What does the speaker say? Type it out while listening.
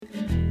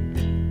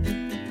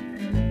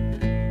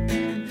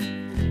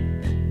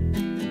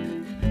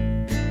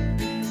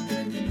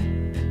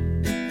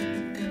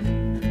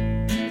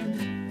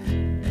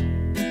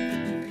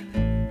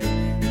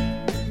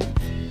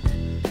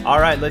All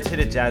right, let's hit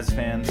it, Jazz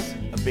fans.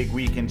 A big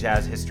week in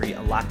Jazz history,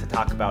 a lot to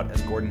talk about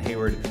as Gordon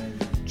Hayward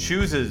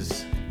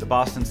chooses the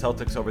Boston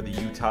Celtics over the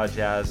Utah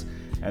Jazz,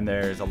 and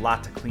there's a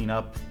lot to clean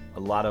up, a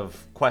lot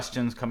of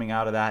questions coming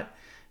out of that.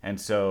 And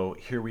so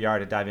here we are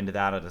to dive into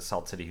that at the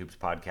Salt City Hoops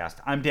podcast.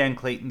 I'm Dan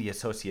Clayton, the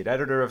associate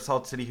editor of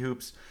Salt City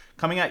Hoops,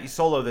 coming at you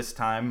solo this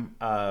time.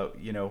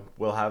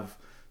 We'll have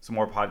some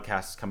more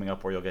podcasts coming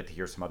up where you'll get to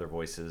hear some other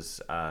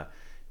voices.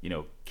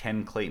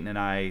 Ken Clayton and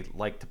I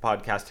like to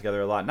podcast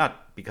together a lot,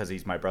 not because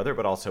he's my brother,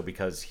 but also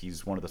because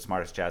he's one of the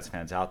smartest Jazz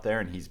fans out there,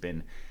 and he's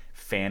been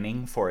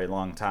fanning for a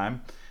long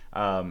time.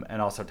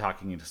 And also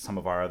talking to some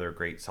of our other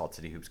great Salt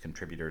City Hoops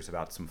contributors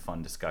about some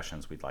fun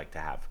discussions we'd like to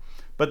have.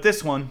 But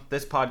this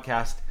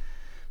podcast,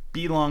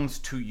 belongs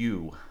to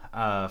you.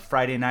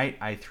 Friday night,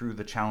 I threw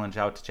the challenge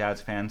out to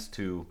Jazz fans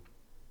to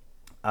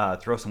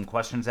throw some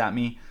questions at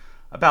me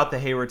about the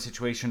Hayward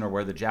situation, or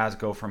where the Jazz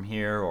go from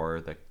here, or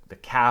the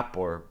cap,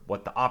 or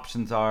what the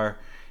options are.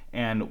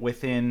 And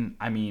within,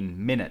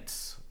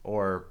 minutes,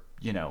 or,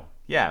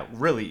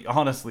 really,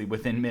 honestly,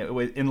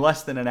 in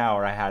less than an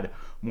hour, I had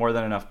more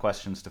than enough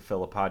questions to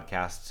fill a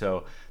podcast.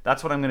 So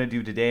that's what I'm going to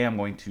do today. I'm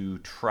going to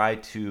try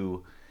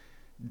to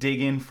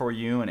dig in for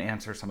you and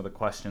answer some of the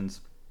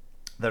questions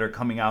that are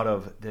coming out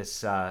of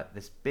this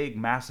big,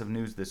 massive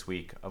news this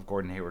week of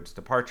Gordon Hayward's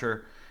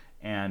departure,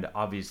 and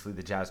obviously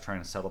the Jazz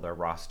trying to settle their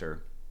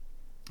roster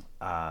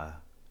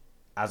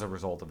as a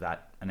result of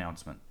that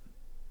announcement.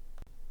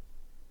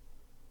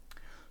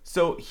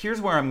 So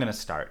here's where I'm going to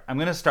start. I'm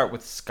going to start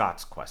with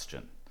Scott's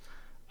question.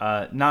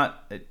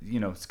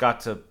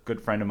 Scott's a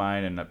good friend of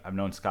mine, and I've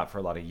known Scott for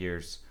a lot of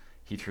years.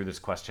 He threw this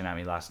question at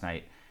me last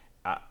night.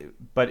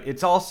 But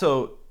it's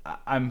also,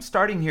 I'm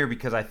starting here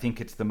because I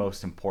think it's the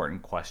most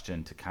important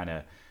question to kind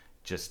of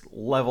just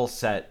level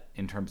set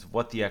in terms of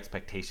what the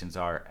expectations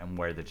are and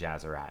where the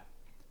Jazz are at.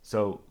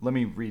 So let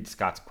me read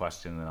Scott's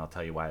question, and I'll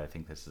tell you why I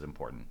think this is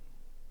important.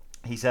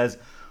 He says,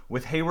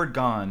 with Hayward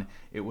gone,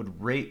 it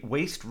would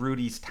waste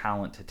Rudy's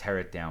talent to tear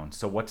it down.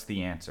 So what's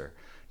the answer?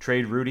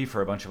 Trade Rudy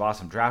for a bunch of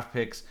awesome draft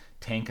picks,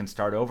 tank and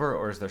start over,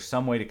 or is there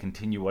some way to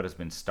continue what has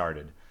been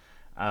started?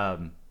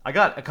 I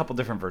got a couple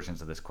different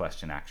versions of this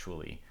question,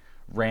 actually.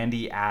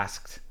 Randy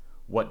asked,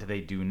 what do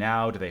they do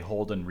now? Do they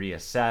hold and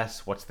reassess?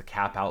 What's the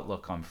cap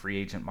outlook on free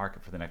agent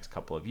market for the next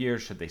couple of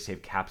years? Should they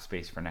save cap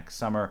space for next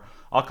summer?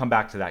 I'll come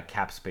back to that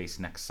cap space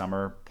next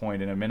summer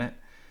point in a minute.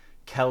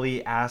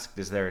 Kelly asked,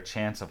 is there a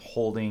chance of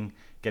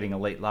getting a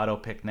late lotto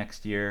pick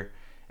next year?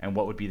 And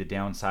what would be the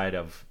downside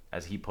of,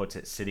 as he puts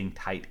it, sitting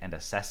tight and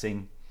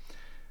assessing?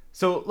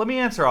 So let me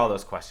answer all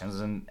those questions,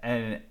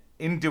 and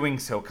in doing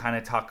so, kind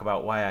of talk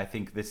about why I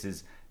think this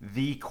is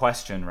the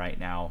question right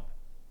now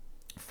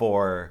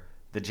for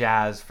the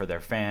Jazz, for their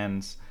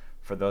fans,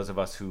 for those of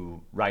us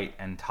who write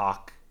and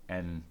talk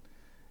and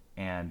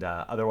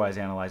otherwise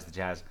analyze the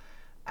Jazz.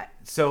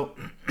 So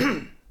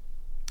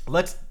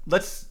let's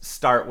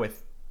start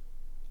with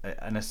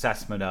an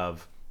assessment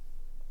of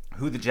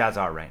who the Jazz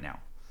are right now,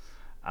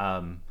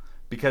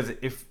 because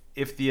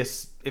if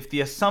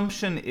the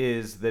assumption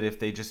is that if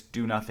they just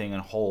do nothing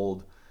and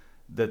hold,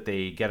 that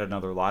they get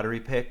another lottery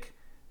pick,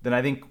 then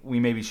I think we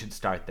maybe should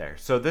start there.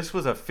 So this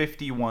was a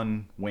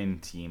 51-win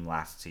team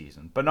last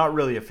season, but not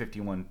really a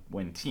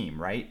 51-win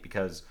team, right?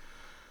 Because,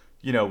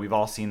 we've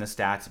all seen the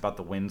stats about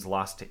the wins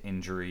lost to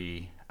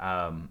injury.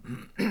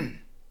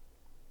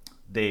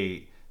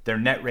 Their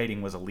net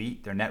rating was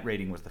elite. Their net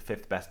rating was the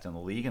fifth best in the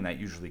league, and that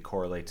usually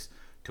correlates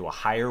to a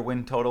higher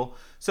win total.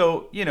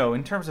 So,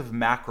 in terms of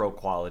macro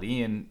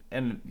quality, and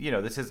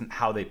this isn't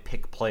how they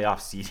pick playoff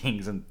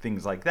seedings and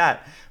things like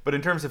that, but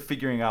in terms of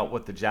figuring out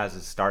what the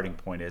Jazz's starting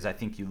point is, I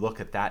think you look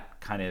at that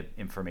kind of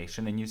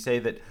information and you say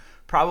that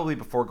probably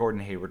before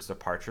Gordon Hayward's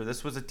departure,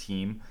 this was a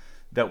team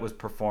that was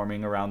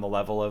performing around the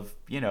level of,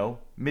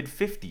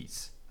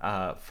 mid-50s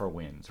for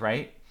wins,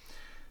 right?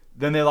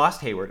 Then they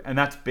lost Hayward, and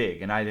that's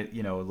big. And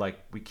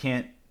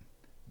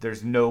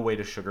there's no way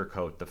to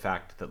sugarcoat the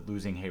fact that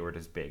losing Hayward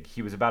is big.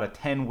 He was about a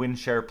 10 win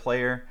share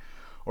player,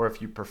 or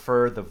if you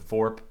prefer, the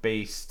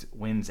VORP-based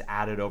wins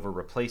added over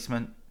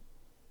replacement.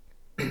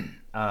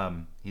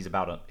 He's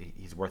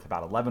worth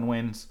about 11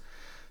 wins.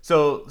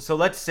 So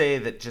let's say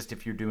that just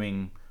if you're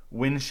doing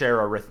win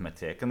share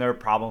arithmetic, and there are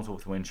problems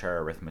with win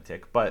share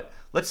arithmetic, but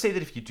let's say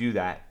that if you do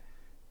that,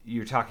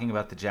 you're talking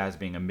about the Jazz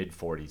being a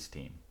mid-40s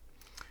team.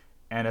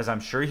 And as I'm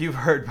sure you've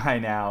heard by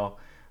now,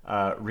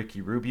 Ricky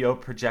Rubio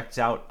projects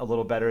out a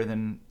little better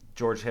than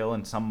George Hill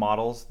in some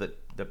models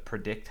that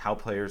predict how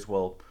players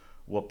will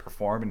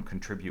perform and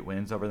contribute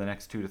wins over the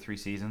next 2 to 3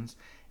 seasons.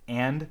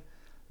 And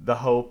the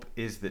hope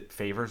is that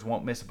Favors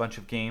won't miss a bunch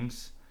of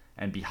games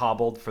and be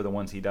hobbled for the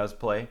ones he does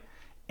play.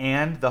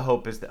 And the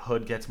hope is that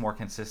Hood gets more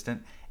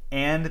consistent.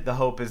 And the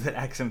hope is that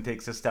Exum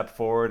takes a step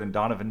forward and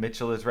Donovan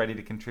Mitchell is ready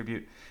to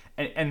contribute.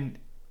 And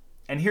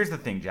here's the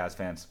thing, Jazz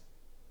fans.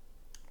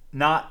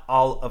 Not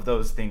all of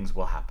those things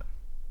will happen.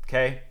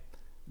 Okay?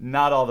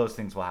 Not all those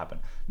things will happen.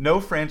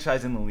 No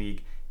franchise in the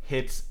league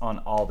hits on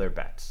all their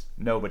bets.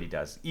 Nobody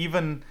does.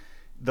 Even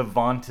the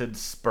vaunted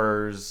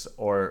Spurs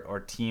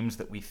or teams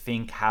that we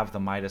think have the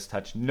Midas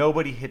touch,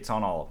 nobody hits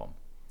on all of them.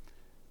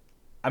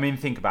 I mean,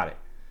 think about it.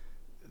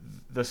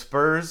 The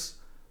Spurs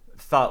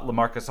thought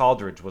LaMarcus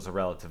Aldridge was a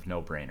relative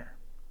no-brainer.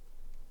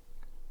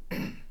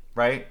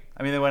 Right?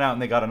 I mean, they went out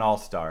and they got an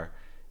all-star,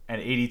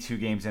 and 82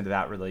 games into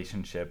that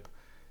relationship,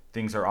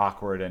 things are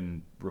awkward,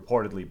 and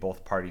reportedly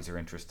both parties are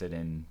interested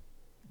in,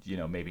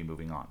 maybe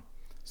moving on.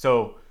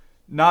 So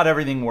not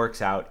everything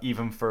works out,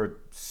 even for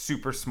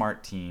super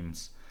smart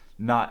teams.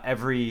 Not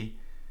every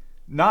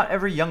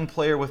young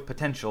player with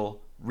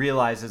potential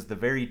realizes the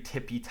very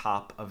tippy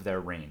top of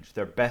their range,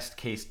 their best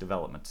case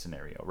development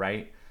scenario,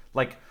 right?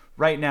 Like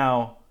right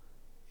now,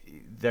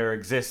 there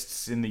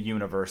exists in the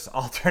universe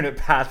alternate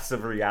paths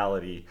of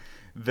reality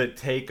that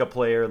take a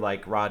player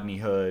like Rodney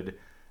Hood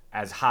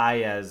as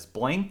high as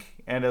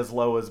blank and as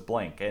low as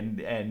blank.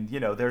 And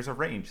there's a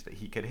range that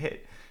he could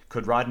hit.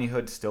 Could Rodney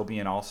Hood still be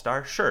an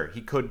all-star? Sure,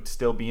 he could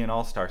still be an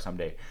all-star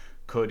someday.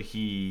 Could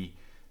he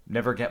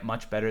never get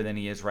much better than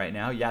he is right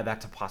now? Yeah,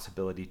 that's a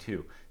possibility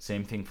too.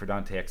 Same thing for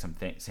Dante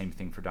Exum, same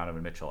thing for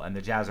Donovan Mitchell. And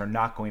the Jazz are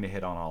not going to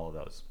hit on all of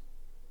those.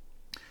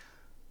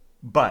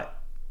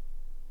 But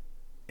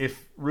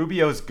if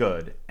Rubio's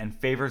good and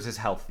Favors is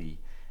healthy,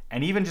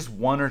 and even just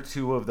one or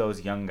two of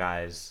those young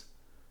guys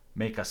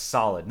make a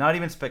solid, not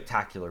even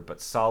spectacular,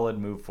 but solid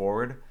move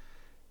forward,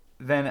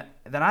 then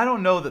I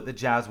don't know that the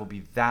Jazz will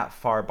be that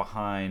far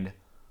behind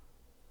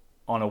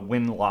on a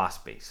win-loss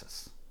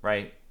basis,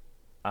 right?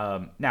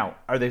 Now,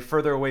 are they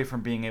further away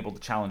from being able to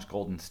challenge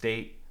Golden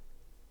State?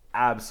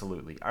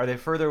 Absolutely. Are they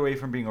further away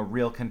from being a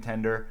real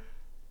contender?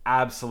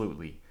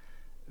 Absolutely.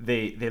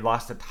 They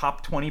lost a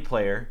top 20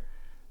 player.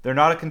 They're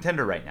not a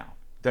contender right now.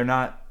 They're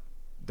not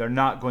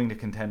going to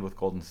contend with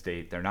Golden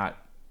State. They're not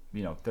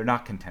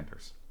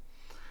contenders.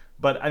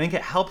 But I think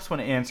it helps when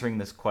answering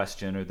this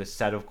question, or this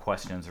set of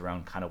questions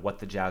around kind of what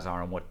the Jazz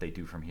are and what they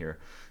do from here,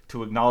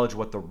 to acknowledge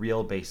what the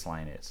real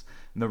baseline is.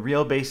 And the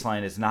real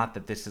baseline is not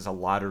that this is a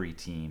lottery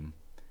team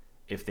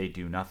if they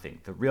do nothing.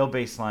 The real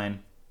baseline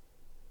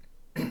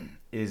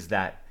is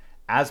that,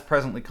 as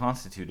presently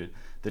constituted,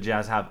 the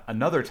Jazz have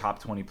another top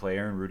 20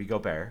 player in Rudy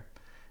Gobert.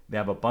 They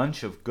have a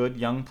bunch of good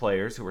young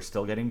players who are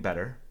still getting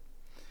better.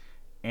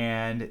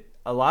 And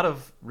a lot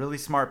of really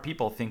smart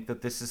people think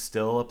that this is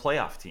still a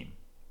playoff team.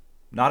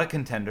 Not a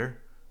contender,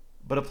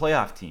 but a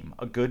playoff team,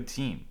 a good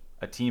team,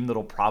 a team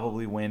that'll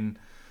probably win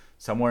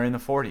somewhere in the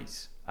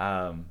 40s.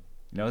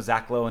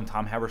 Zach Lowe and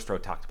Tom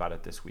Haberstroh talked about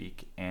it this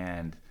week,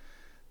 and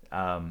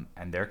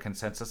their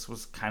consensus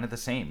was kind of the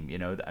same.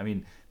 I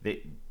mean,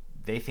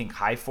 they think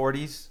high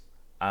 40s.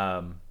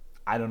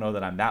 I don't know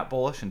that I'm that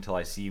bullish until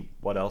I see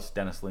what else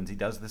Dennis Lindsey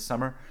does this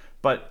summer.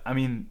 But I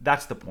mean,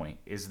 that's the point,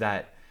 is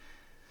that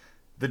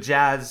the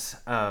Jazz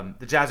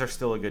are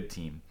still a good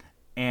team.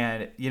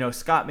 And,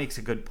 Scott makes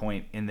a good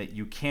point in that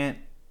you can't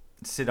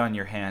sit on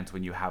your hands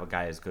when you have a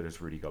guy as good as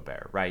Rudy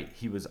Gobert, right?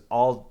 He was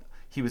all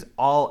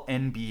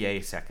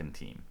NBA second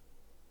team.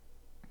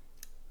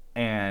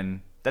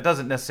 And that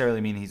doesn't necessarily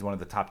mean he's one of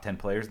the top 10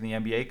 players in the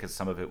NBA, because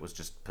some of it was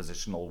just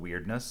positional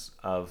weirdness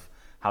of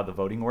how the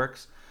voting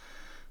works.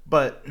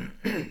 But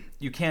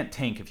you can't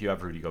tank if you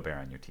have Rudy Gobert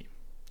on your team.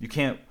 You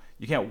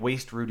can't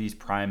waste Rudy's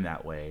prime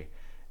that way,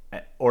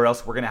 or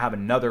else we're going to have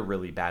another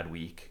really bad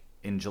week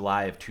in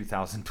July of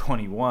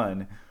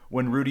 2021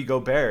 when Rudy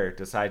Gobert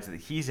decides that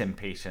he's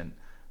impatient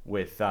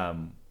with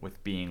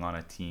being on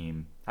a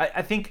team.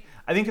 I think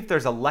if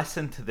there's a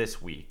lesson to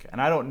this week,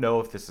 and I don't know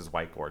if this is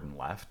why Gordon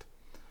left,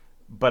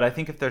 but I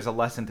think if there's a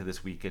lesson to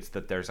this week, it's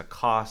that there's a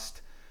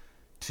cost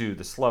to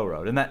the slow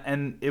road,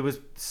 and it was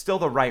still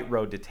the right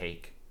road to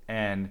take.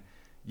 And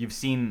you've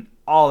seen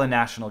all the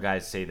national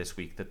guys say this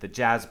week that the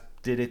Jazz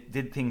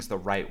did things the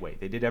right way.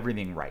 They did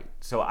everything right.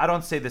 So I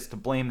don't say this to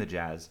blame the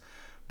Jazz,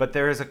 but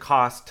there is a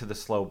cost to the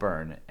slow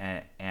burn,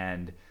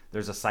 and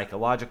there's a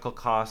psychological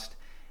cost.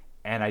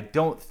 And I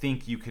don't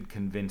think you could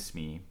convince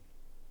me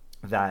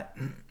that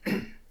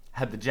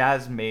had the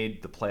Jazz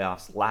made the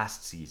playoffs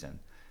last season,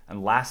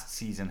 and last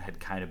season had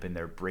kind of been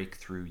their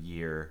breakthrough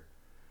year,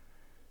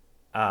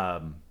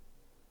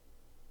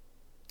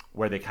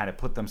 where they kind of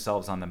put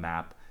themselves on the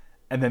map,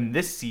 and then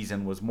this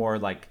season was more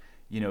like,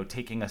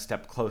 taking a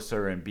step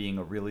closer and being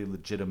a really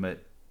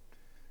legitimate,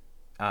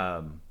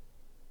 I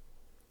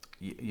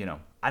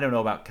don't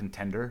know about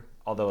contender,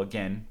 although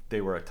again, they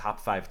were a top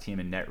 5 team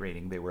in net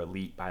rating. They were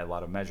elite by a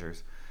lot of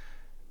measures.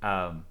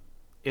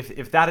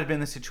 If that had been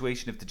the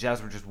situation, if the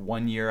Jazz were just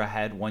 1 year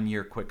ahead, 1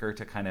 year quicker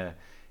to kind of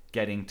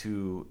getting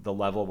to the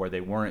level where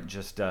they weren't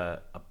just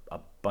a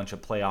bunch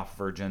of playoff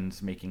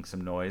virgins making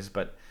some noise,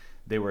 but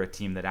they were a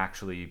team that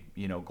actually,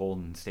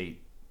 Golden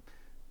State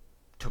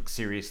took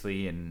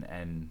seriously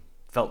and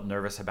felt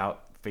nervous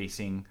about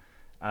facing.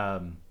 I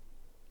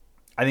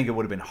think it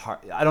would have been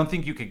hard. I don't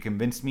think you could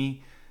convince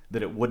me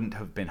that it wouldn't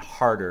have been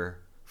harder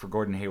for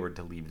Gordon Hayward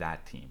to leave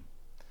that team.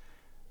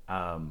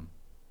 Now,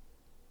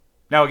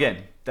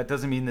 again, that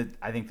doesn't mean that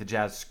I think the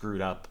Jazz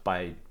screwed up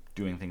by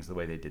doing things the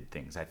way they did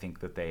things. I think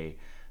that they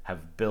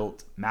have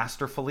built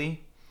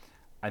masterfully.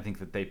 I think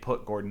that they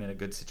put Gordon in a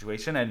good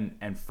situation.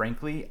 And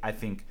frankly, I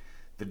think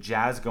the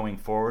Jazz going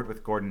forward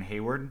with Gordon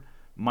Hayward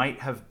might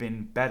have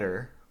been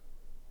better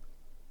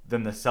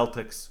than the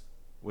Celtics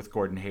with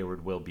Gordon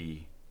Hayward will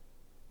be,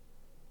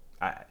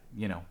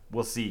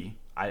 we'll see.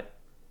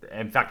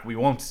 In fact, we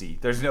won't see.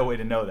 There's no way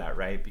to know that,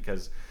 right?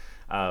 Because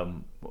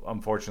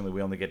unfortunately,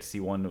 we only get to see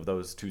one of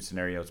those two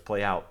scenarios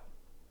play out.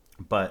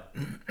 But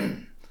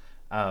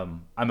I'm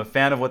a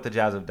fan of what the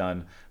Jazz have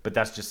done, but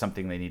that's just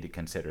something they need to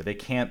consider. They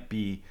can't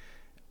be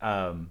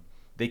a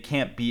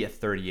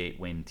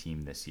 38-win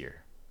team this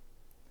year.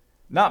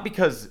 Not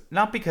because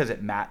it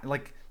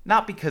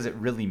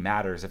really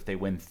matters if they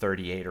win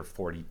 38 or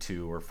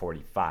 42 or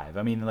 45.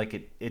 I mean,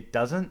 it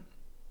doesn't.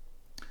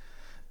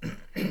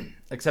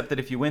 Except that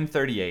if you win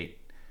 38,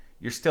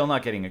 you're still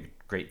not getting a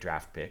great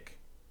draft pick.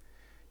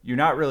 You're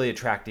not really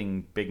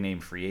attracting big-name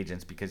free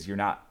agents because you're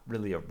not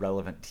really a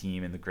relevant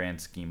team in the grand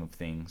scheme of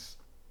things.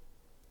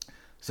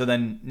 So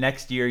then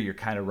next year, you're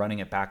kind of running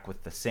it back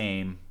with the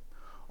same,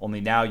 only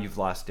now you've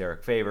lost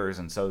Derek Favors.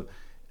 And so,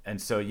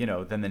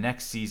 then the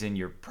next season,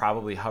 you're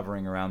probably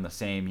hovering around the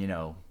same,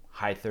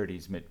 high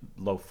 30s,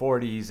 low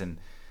 40s. And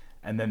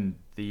then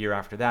the year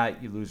after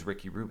that, you lose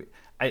Ricky Rubio.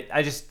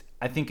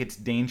 I think it's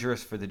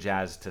dangerous for the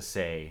Jazz to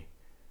say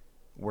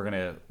we're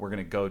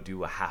gonna go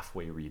do a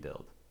halfway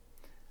rebuild,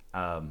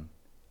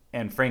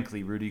 and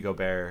frankly, Rudy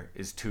Gobert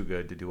is too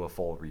good to do a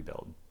full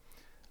rebuild.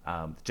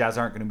 The Jazz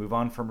aren't going to move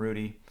on from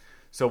Rudy,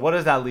 so what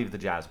does that leave the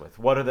Jazz with?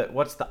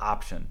 What's the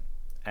option?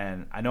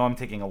 And I know I'm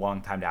taking a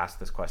long time to ask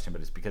this question,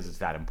 but it's because it's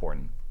that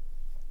important.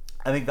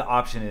 I think the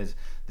option is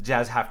the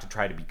Jazz have to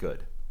try to be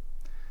good.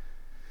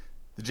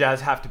 The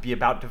Jazz have to be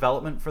about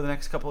development for the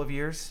next couple of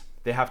years.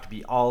 They have to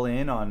be all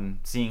in on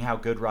seeing how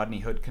good Rodney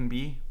Hood can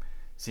be,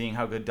 seeing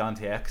how good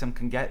Dante Exum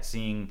can get,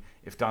 seeing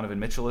if Donovan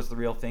Mitchell is the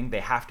real thing.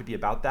 They have to be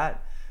about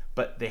that,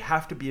 but they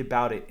have to be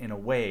about it in a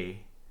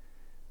way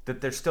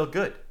that they're still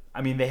good.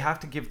 I mean, they have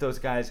to give those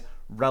guys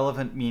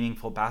relevant,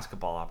 meaningful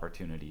basketball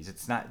opportunities.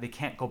 They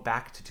can't go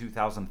back to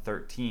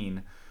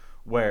 2013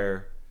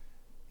 where,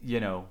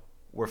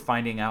 we're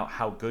finding out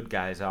how good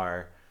guys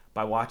are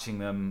by watching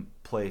them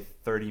play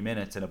 30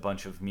 minutes in a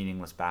bunch of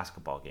meaningless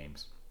basketball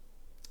games.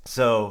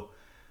 So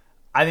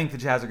I think the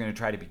Jazz are going to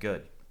try to be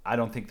good. I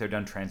don't think they're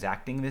done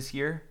transacting this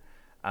year.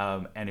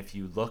 And if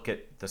you look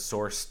at the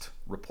sourced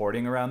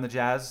reporting around the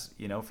Jazz,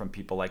 from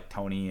people like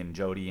Tony and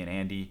Jody and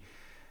Andy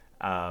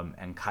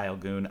and Kyle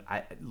Goon,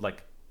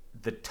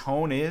 the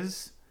tone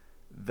is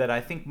that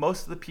I think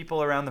most of the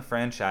people around the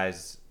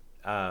franchise,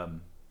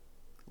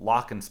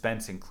 Locke and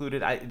Spence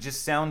included, it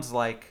just sounds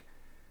like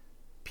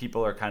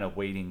people are kind of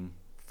waiting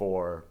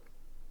for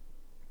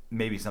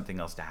maybe something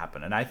else to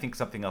happen. And I think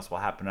something else will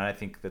happen. And I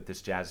think that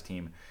this Jazz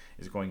team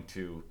is going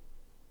to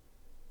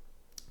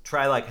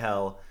try like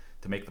hell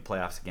to make the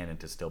playoffs again and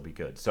to still be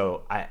good.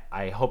 So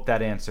I hope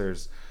that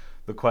answers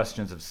the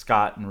questions of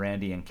Scott and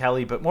Randy and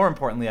Kelly. But more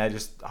importantly, I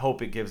just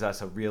hope it gives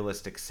us a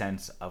realistic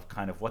sense of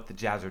kind of what the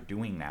Jazz are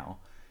doing now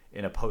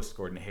in a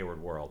post-Gordon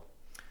Hayward world.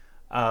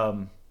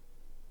 To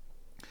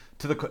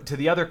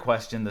the other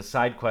question, the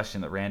side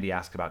question that Randy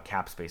asked about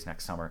cap space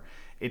next summer,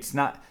 it's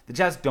not, the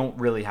Jazz don't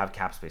really have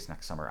cap space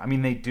next summer. I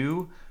mean, they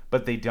do,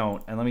 but they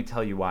don't. And let me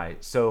tell you why.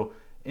 So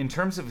in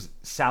terms of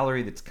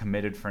salary that's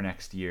committed for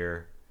next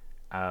year,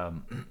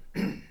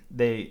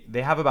 they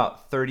have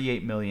about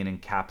 $38 million in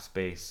cap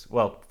space.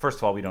 Well, first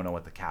of all, we don't know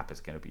what the cap is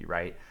going to be,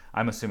 right?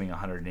 I'm assuming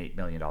 $108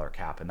 million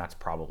cap, and that's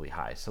probably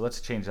high. So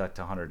let's change that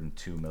to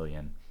 $102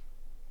 million.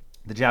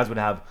 The Jazz would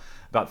have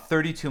about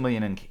 $32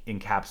 million in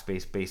cap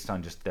space based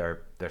on just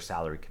their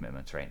salary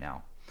commitments right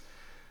now.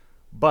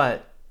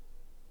 But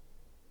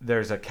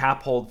there's a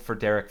cap hold for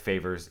Derek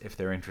Favors if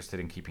they're interested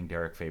in keeping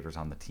Derek Favors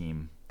on the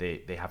team.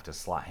 They have to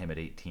slot him at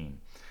 18.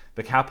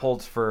 The cap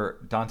holds for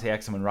Dante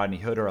Exum and Rodney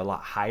Hood are a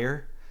lot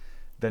higher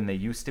than they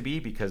used to be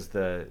because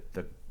the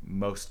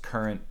most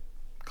current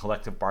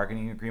collective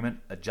bargaining agreement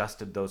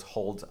adjusted those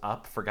holds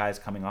up for guys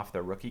coming off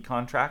their rookie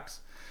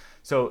contracts.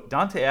 So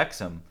Dante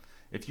Exum,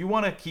 if you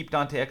want to keep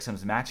Dante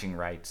Exum's matching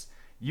rights,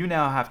 you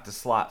now have to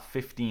slot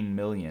 $15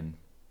 million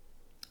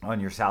on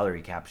your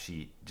salary cap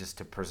sheet just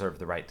to preserve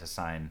the right to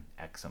sign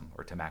Exum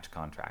or to match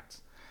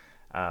contracts.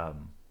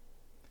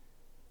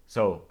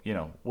 So,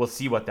 we'll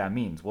see what that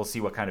means. We'll see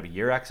what kind of a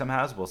year Exum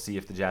has. We'll see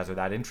if the Jazz are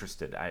that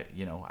interested.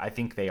 I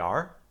think they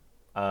are.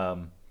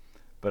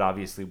 But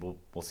obviously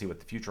we'll see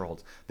what the future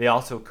holds. They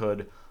also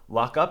could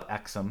lock up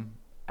Exum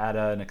at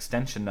an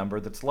extension number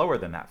that's lower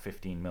than that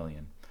 $15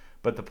 million.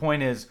 But the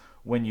point is,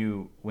 when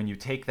you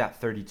take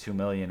that $32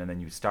 million and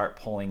then you start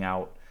pulling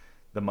out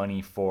the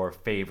money for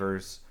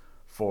Favors,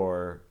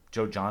 for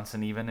Joe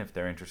Johnson, even if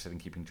they're interested in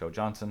keeping Joe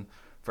Johnson,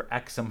 for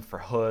Exum, for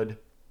Hood,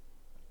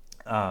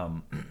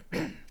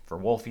 for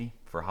Wolfie,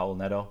 for Raul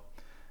Neto,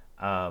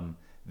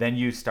 then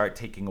you start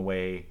taking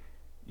away,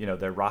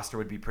 their roster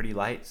would be pretty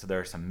light, so there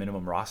are some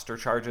minimum roster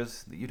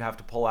charges that you'd have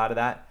to pull out of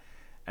that.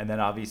 And then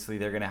obviously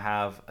they're going to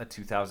have a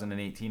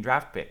 2018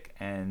 draft pick,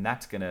 and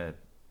that's going to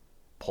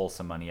pull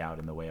some money out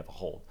in the way of a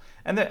hold.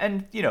 And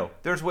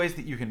there's ways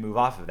that you can move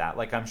off of that.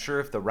 Like, I'm sure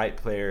if the right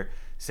player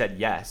said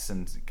yes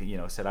and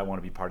said I want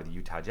to be part of the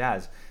Utah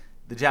Jazz,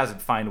 the Jazz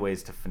would find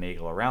ways to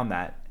finagle around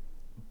that.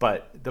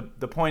 But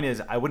the point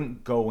is, I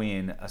wouldn't go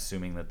in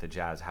assuming that the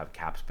Jazz have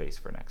cap space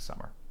for next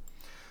summer.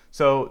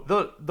 So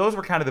those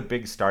were kind of the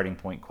big starting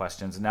point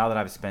questions. And now that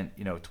I've spent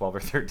 12 or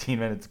 13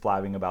 minutes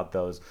blabbing about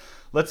those,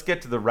 let's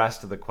get to the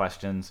rest of the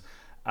questions,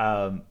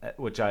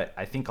 which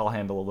I think I'll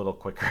handle a little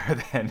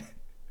quicker than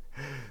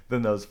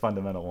those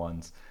fundamental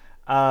ones.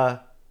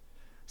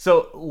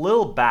 So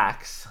Lil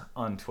Bax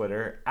on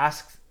Twitter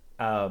asked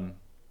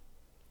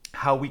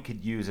how we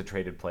could use a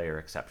traded player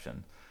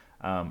exception.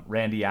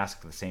 Randy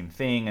asked the same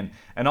thing,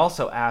 and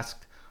also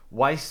asked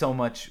why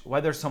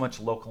there's so much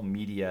local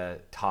media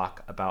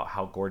talk about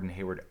how Gordon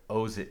Hayward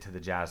owes it to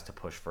the Jazz to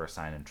push for a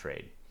sign and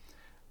trade.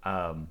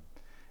 And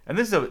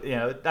this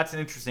is that's an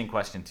interesting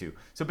question too.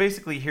 So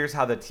basically, here's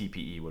how the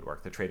TPE would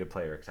work, the traded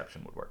player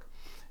exception would work.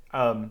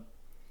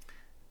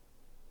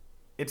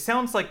 It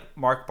sounds like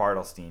Mark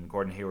Bartelstein,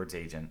 Gordon Hayward's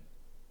agent,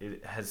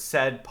 has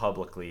said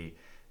publicly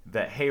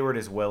that Hayward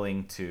is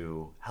willing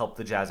to help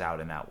the Jazz out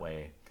in that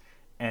way,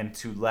 and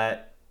to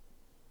let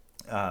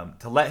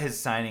his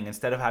signing,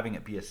 instead of having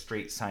it be a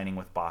straight signing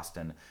with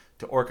Boston,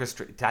 to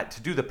orchestrate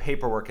to do the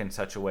paperwork in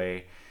such a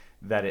way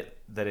that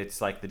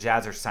it's like the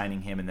Jazz are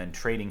signing him and then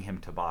trading him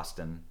to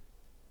Boston,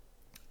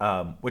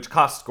 which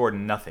costs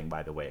Gordon nothing,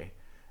 by the way.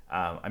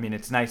 I mean,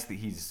 it's nice that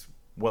he's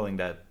willing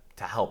to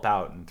help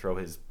out and throw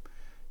his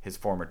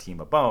former team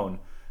a bone,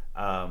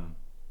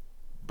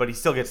 but he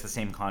still gets the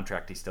same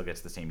contract, he still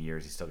gets the same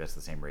years, he still gets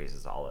the same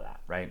raises, all of that,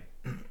 right?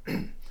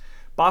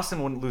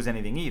 Boston wouldn't lose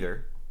anything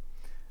either,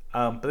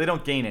 but they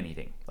don't gain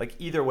anything. Like,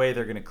 either way,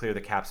 they're going to clear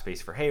the cap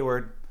space for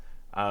Hayward,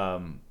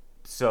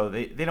 so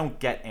they don't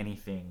get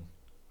anything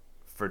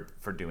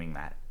for doing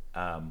that,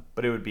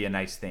 but it would be a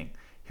nice thing.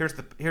 Here's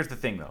the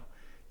thing, though.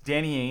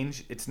 Danny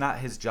Ainge, it's not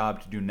his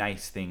job to do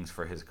nice things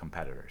for his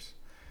competitors.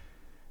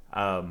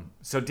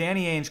 So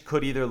Danny Ainge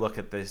could either look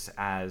at this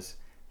as,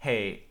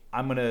 hey,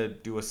 I'm going to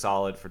do a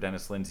solid for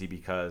Dennis Lindsey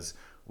because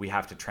we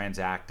have to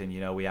transact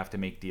and, we have to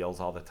make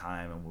deals all the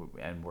time,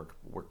 and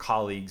we're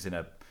colleagues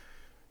in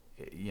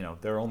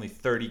there are only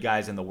 30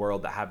 guys in the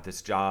world that have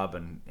this job,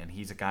 and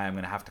he's a guy I'm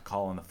going to have to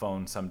call on the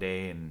phone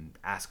someday and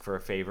ask for a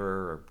favor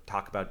or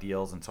talk about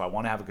deals, and so I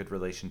want to have a good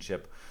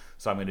relationship,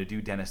 so I'm going to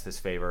do Dennis this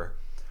favor.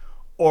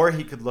 Or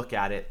he could look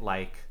at it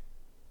like,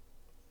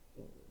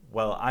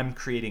 well, I'm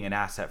creating an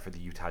asset for the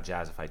Utah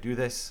Jazz if I do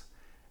this,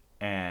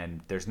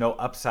 and there's no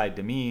upside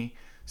to me,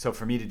 so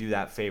for me to do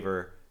that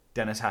favor,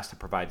 Dennis has to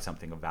provide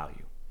something of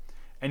value.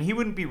 And he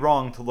wouldn't be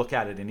wrong to look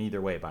at it in either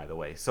way, by the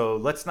way. So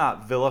let's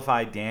not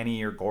vilify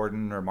Danny or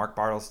Gordon or Mark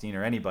Bartelstein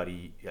or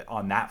anybody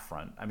on that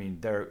front. I mean,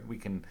 we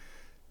can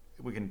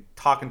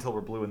talk until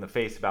we're blue in the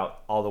face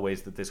about all the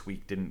ways that this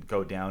week didn't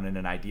go down in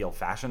an ideal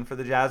fashion for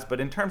the Jazz.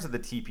 But in terms of the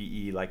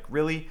TPE, like,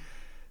 really,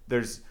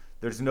 there's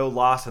no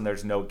loss and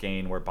there's no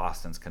gain where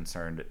Boston's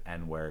concerned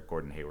and where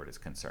Gordon Hayward is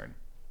concerned.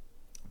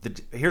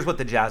 Here's what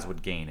the Jazz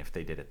would gain if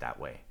they did it that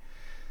way.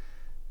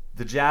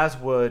 The Jazz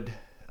would...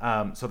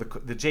 so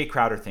the Jay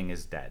Crowder thing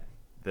is dead.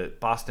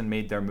 Boston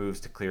made their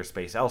moves to clear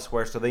space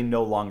elsewhere, so they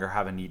no longer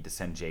have a need to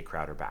send Jay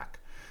Crowder back.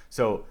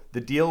 So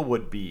the deal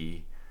would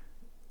be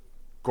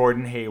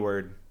Gordon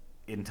Hayward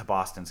into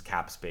Boston's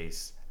cap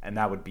space, and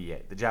that would be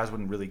it. The Jazz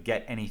wouldn't really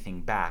get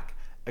anything back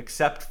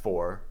except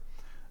for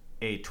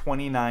a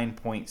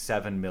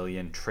 $29.7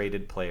 million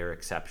traded player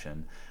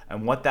exception.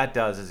 And what that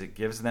does is it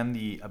gives them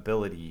the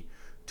ability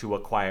to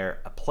acquire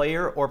a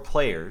player or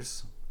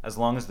players, as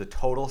long as the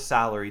total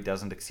salary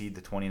doesn't exceed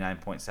the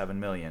 $29.7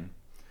 million,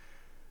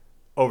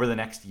 over the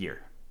next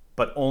year,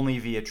 but only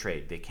via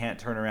trade. They can't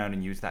turn around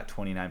and use that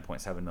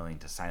 $29.7 million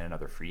to sign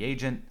another free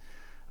agent.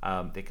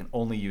 They can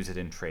only use it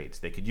in trades.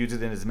 They could use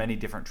it in as many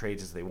different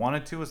trades as they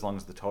wanted to, as long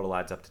as the total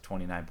adds up to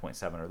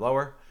 29.7 or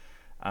lower,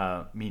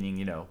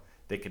 meaning,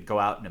 they could go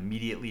out and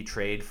immediately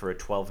trade for a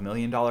 $12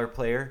 million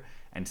player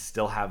and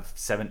still have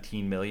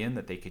 $17 million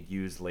that they could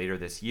use later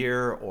this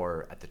year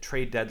or at the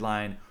trade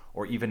deadline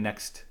or even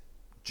next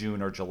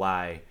June or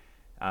July,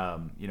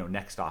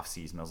 next off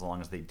season, as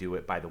long as they do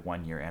it by the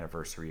 1-year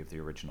anniversary of the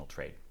original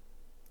trade.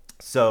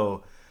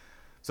 So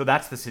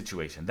that's the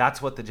situation. That's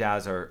what the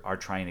Jazz are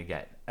trying to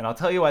get. And I'll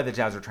tell you why the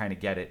Jazz are trying to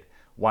get it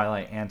while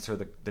I answer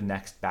the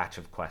next batch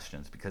of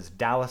questions. Because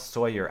Dallas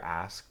Sawyer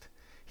asked,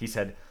 he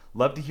said,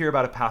 love to hear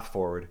about a path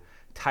forward.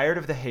 Tired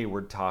of the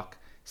Hayward talk.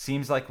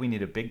 Seems like we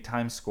need a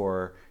big-time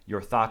scorer.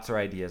 Your thoughts or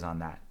ideas on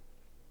that?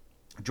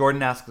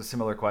 Jordan asked a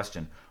similar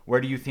question.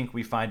 Where do you think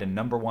we find a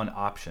number one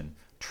option?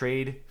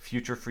 Trade,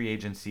 future free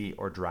agency,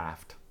 or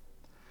draft?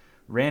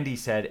 Randy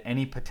said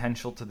any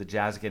potential to the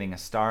Jazz getting a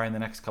star in the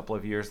next couple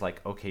of years,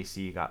 like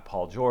OKC got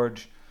Paul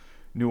George.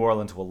 New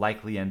Orleans will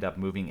likely end up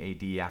moving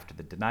AD after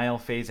the denial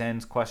phase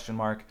ends, ?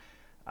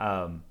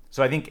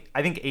 So I think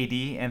AD,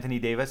 Anthony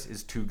Davis,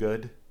 is too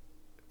good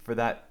for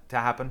that to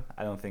happen.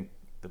 I don't think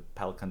the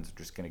Pelicans are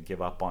just going to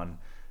give up on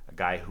a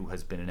guy who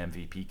has been an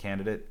MVP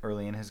candidate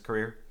early in his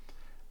career.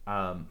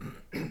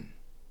 The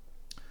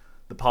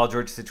Paul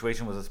George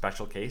situation was a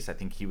special case. I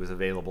think he was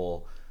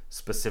available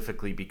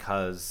specifically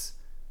because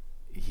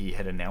he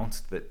had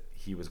announced that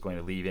he was going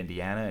to leave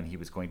Indiana and he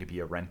was going to be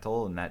a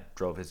rental, and that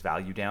drove his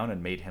value down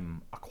and made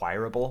him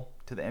acquirable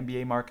to the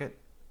NBA market.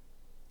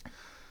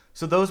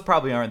 So those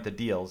probably aren't the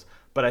deals.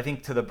 But I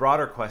think to the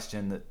broader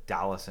question that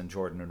Dallas and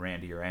Jordan and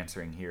Randy are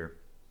answering here,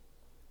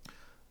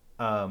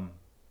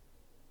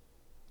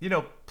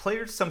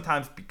 players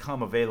sometimes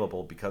become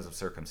available because of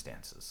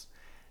circumstances.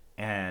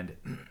 And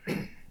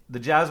the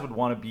Jazz would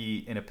want to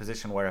be in a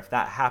position where if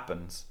that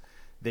happens,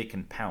 they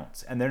can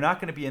pounce. And they're not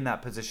going to be in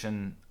that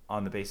position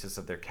on the basis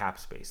of their cap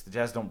space. The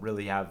Jazz don't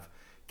really have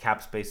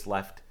cap space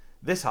left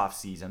this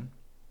offseason,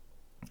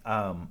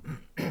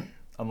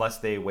 unless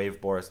they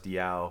waive Boris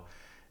Diaw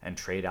and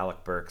trade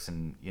Alec Burks,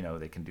 and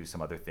they can do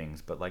some other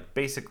things. But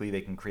basically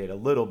they can create a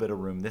little bit of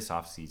room this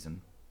offseason.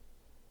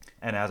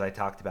 And as I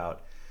talked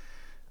about,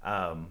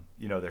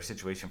 their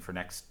situation for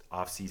next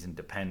offseason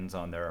depends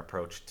on their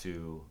approach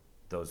to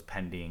those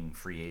pending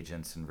free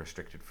agents and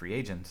restricted free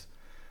agents.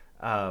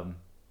 So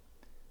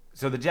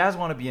the Jazz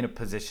want to be in a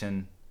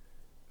position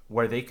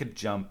where they could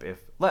jump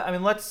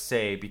let's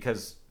say,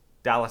 because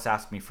Dallas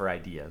asked me for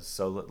ideas,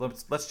 so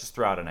let's just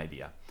throw out an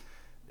idea.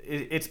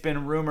 It's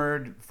been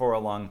rumored for a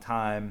long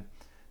time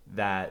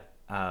that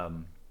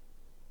the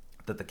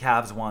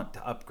Cavs want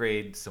to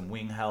upgrade some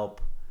wing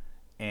help,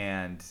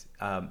 and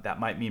that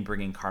might mean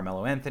bringing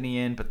Carmelo Anthony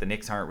in, but the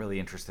Knicks aren't really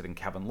interested in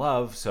Kevin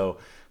Love, so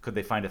could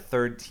they find a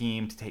third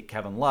team to take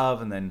Kevin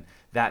Love, and then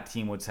that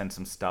team would send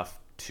some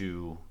stuff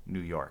to New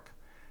York?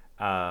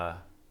 And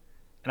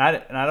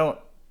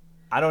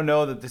I don't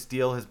know that this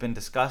deal has been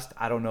discussed.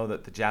 I don't know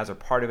that the Jazz are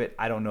part of it.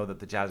 I don't know that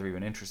the Jazz are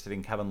even interested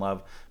in Kevin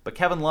Love. But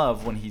Kevin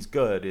Love, when he's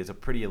good, is a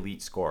pretty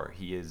elite scorer.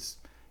 He is,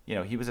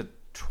 he was a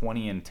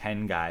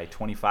 20-10 guy,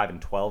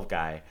 25-12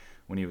 guy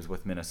when he was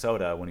with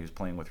Minnesota, when he was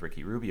playing with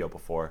Ricky Rubio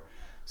before.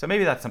 So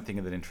maybe that's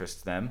something that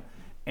interests them.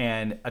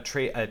 And a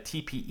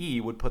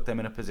TPE would put them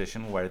in a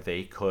position where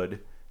they could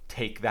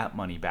take that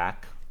money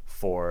back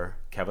for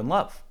Kevin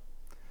Love.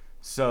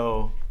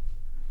 So,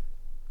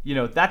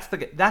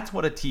 that's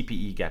what a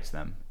TPE gets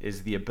them,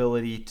 is the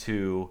ability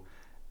to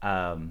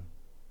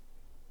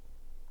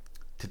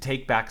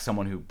take back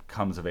someone who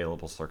becomes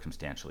available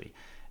circumstantially.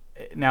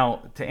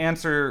 Now, to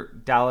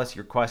answer, Dallas,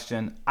 your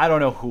question, I don't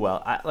know who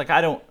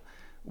else.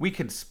 We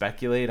could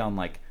speculate on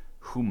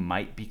who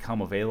might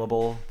become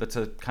available that's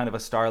a kind of a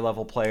star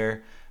level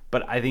player,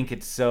 but I think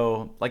it's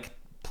so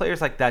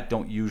players like that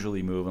don't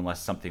usually move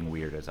unless something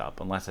weird is up,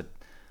 unless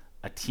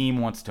a team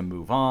wants to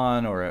move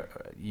on, or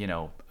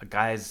a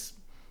guy's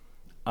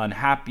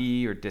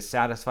unhappy or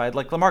dissatisfied.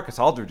 LaMarcus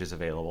Aldridge is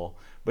available,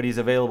 but he's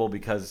available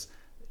because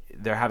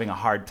they're having a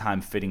hard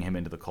time fitting him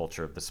into the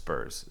culture of the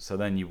Spurs. So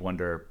then you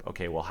wonder,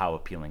 okay, well, how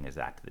appealing is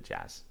that to the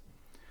Jazz?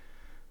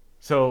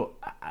 So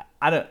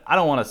I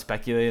don't want to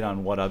speculate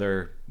on what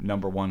other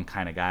number one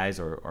kind of guys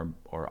or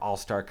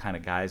all-star kind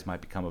of guys might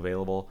become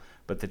available,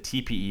 but the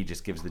TPE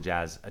just gives the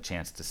Jazz a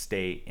chance to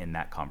stay in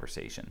that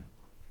conversation.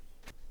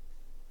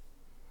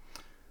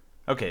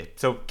 Okay,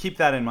 so keep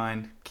that in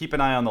mind. Keep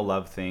an eye on the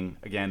Love thing.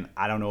 Again,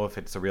 I don't know if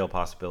it's a real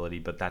possibility,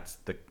 but that's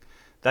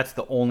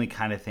the only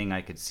kind of thing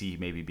I could see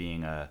maybe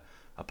being a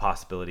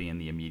possibility in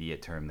the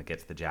immediate term that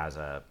gets the Jazz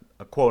a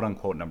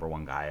quote-unquote number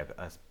one guy,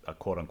 a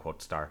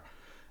quote-unquote star.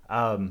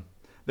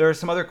 There are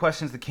some other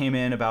questions that came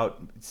in about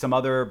some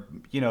other,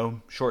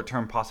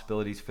 short-term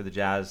possibilities for the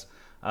Jazz.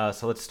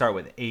 So let's start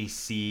with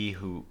AC,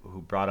 who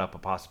brought up a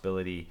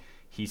possibility.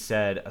 He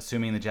said,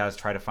 assuming the Jazz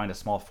try to find a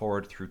small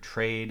forward through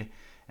trade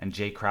and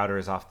Jay Crowder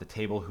is off the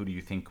table, who do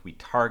you think we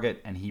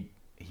target? And he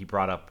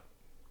brought up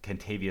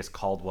Kentavious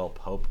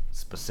Caldwell-Pope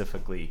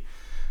specifically.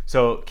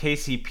 So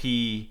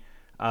KCP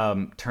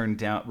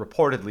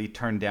reportedly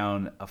turned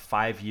down a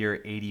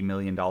 5-year, $80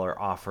 million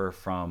offer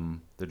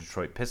from the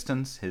Detroit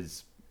Pistons,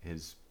 his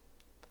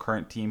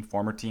current team,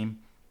 former team.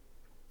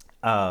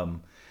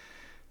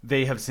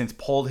 They have since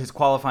pulled his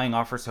qualifying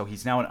offer, so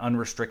he's now an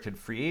unrestricted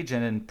free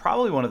agent and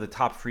probably one of the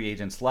top free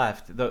agents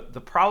left.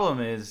 The problem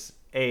is,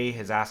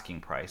 his asking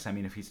price. I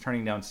mean, if he's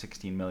turning down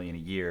 $16 million a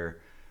year,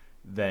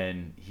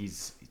 then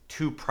he's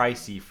too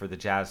pricey for the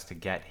Jazz to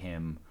get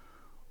him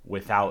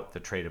without the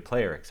traded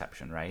player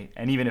exception, right?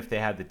 And even if they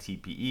had the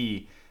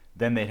TPE,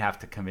 then they'd have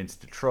to convince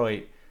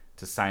Detroit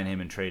to sign him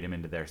and trade him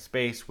into their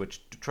space,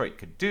 which Detroit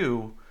could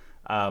do,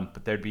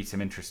 but there'd be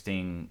some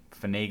interesting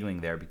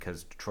finagling there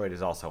because Detroit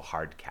is also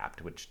hard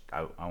capped, which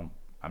I'm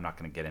not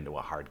going to get into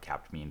what hard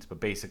capped means, but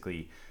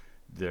basically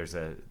there's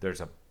a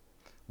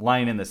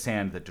line in the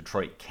sand that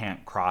Detroit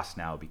can't cross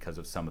now because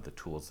of some of the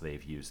tools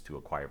they've used to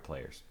acquire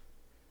players.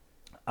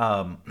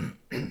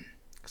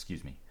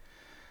 Excuse me.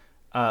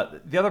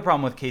 The other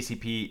problem with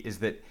KCP is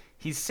that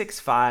he's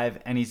 6'5",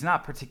 and he's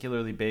not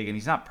particularly big, and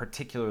he's not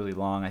particularly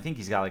long. I think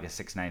he's got a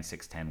 6'9",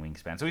 6'10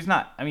 wingspan. So he's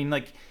not,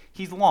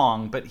 he's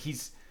long, but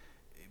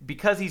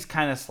because he's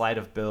kind of slight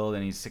of build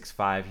and he's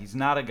 6'5", he's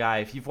not a guy,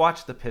 if you've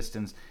watched the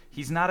Pistons,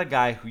 he's not a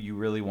guy who you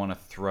really want to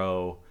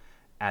throw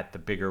at the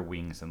bigger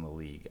wings in the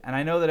league. And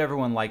I know that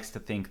everyone likes to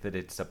think that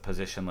it's a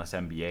positionless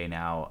NBA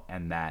now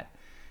and that,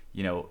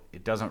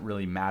 it doesn't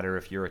really matter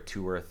if you're a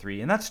 2 or a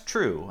 3. And that's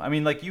true.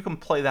 You can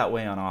play that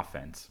way on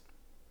offense.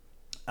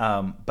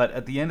 But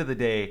at the end of the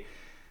day,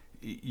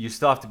 you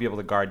still have to be able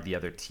to guard the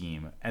other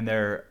team. And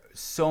there are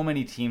so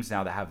many teams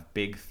now that have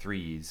big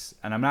threes.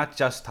 And I'm not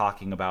just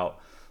talking about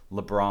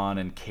LeBron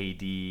and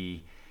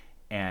KD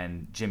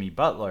and Jimmy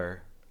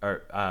Butler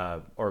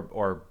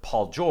or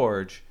Paul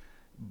George,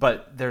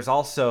 but there's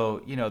also,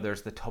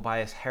 there's the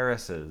Tobias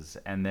Harrises,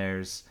 and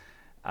there's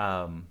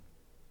Trevor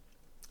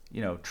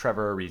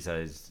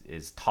Ariza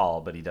is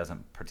tall, but he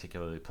doesn't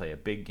particularly play a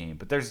big game.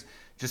 But there's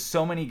just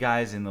so many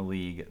guys in the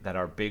league that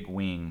are big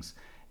wings,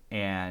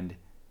 and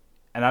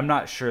I'm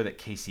not sure that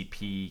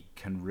KCP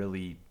can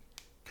really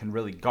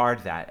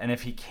guard that. And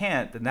if he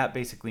can't, then that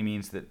basically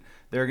means that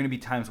there are going to be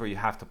times where you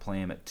have to play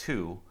him at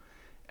 2.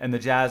 And the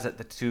Jazz at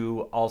the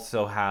 2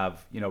 also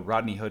have,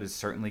 Rodney Hood is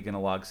certainly going to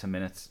log some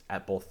minutes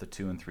at both the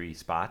 2 and 3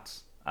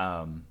 spots,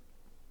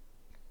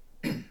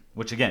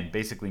 which again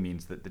basically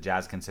means that the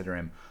Jazz consider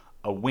him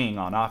a wing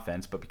on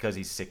offense, but because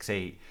he's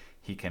 6'8",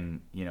 he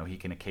can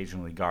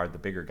occasionally guard the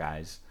bigger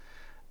guys,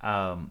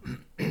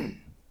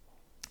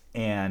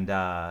 and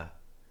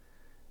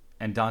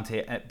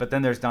Dante. But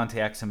then there's Dante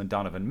Exum and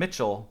Donovan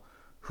Mitchell,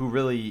 who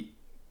really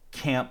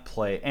can't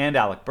play, and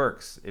Alec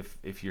Burks,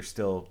 if you're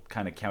still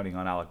kind of counting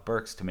on Alec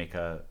Burks to make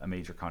a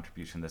major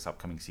contribution this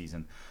upcoming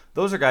season.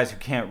 Those are guys who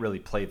can't really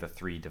play the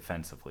 3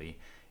 defensively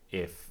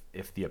if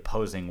the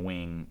opposing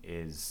wing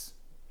is,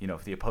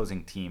 if the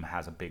opposing team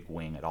has a big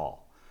wing at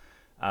all.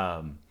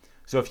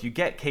 So if you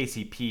get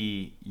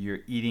KCP,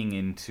 you're eating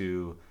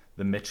into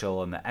the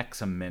Mitchell and the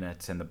Exum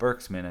minutes and the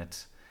Burks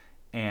minutes,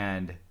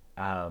 and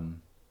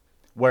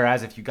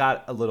whereas if you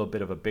got a little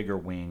bit of a bigger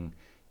wing,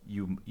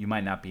 you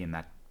might not be in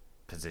that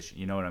position.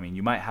 You know what I mean?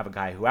 You might have a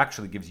guy who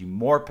actually gives you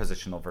more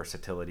positional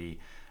versatility,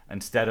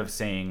 instead of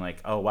saying like,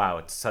 oh wow,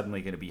 it's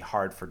suddenly going to be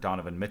hard for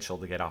Donovan Mitchell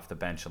to get off the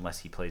bench unless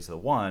he plays the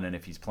 1, and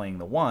if he's playing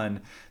the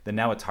 1, then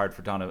now it's hard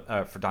for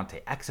Dante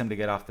Exum to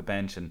get off the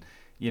bench, and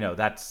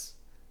that's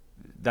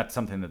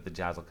something that the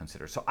Jazz will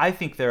consider. So I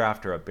think they're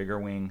after a bigger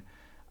wing.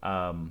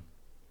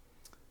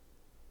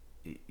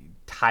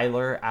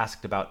 Tyler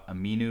asked about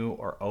Aminu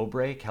or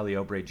Oubre, Kelly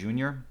Oubre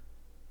Jr.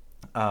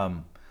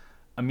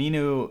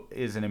 Aminu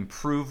is an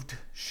improved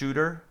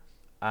shooter.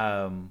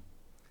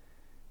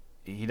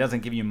 He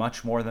doesn't give you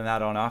much more than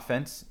that on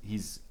offense.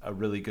 He's a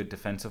really good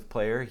defensive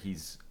player.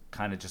 He's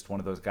kind of just one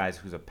of those guys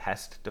who's a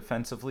pest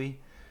defensively.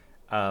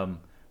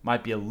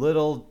 Might be a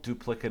little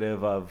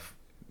duplicative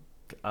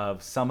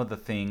of some of the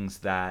things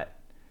that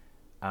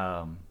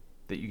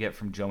you get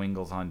from Joe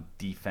Ingles on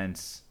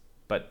defense,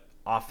 but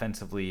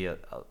offensively a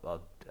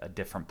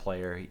different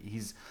player.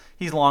 He's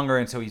longer,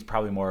 and so he's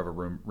probably more of a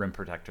rim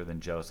protector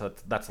than Joe, so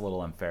that's a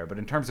little unfair. But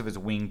in terms of his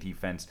wing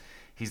defense,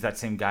 he's that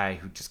same guy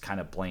who just kind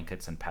of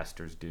blankets and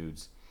pesters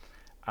dudes.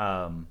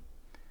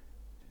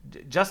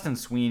 Justin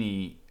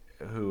Sweeney,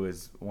 who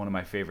is one of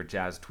my favorite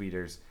Jazz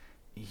tweeters,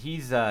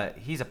 he's a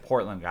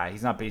Portland guy.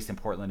 He's not based in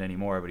Portland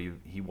anymore, but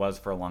he was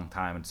for a long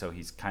time, and so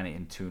he's kind of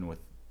in tune with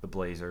the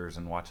Blazers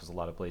and watches a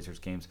lot of Blazers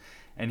games.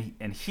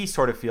 And he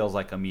sort of feels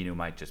like Aminu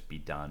might just be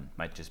done,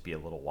 might just be a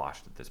little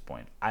washed at this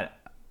point. I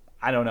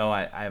don't know.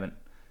 I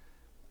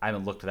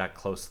haven't looked that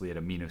closely at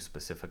Aminu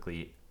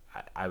specifically.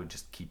 I would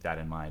just keep that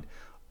in mind.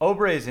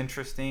 Oubre is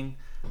interesting.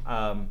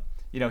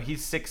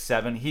 He's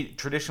 6'7".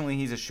 Traditionally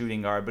he's a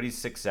shooting guard, but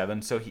he's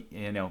 6'7", so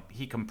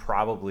he can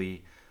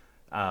probably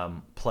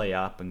play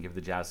up and give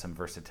the Jazz some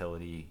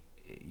versatility,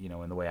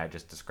 in the way I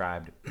just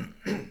described.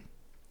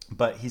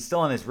 But he's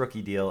still on his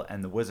rookie deal,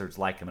 and the Wizards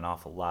like him an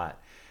awful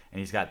lot. And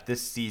he's got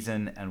this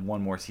season and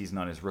one more season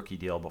on his rookie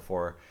deal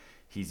before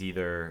he's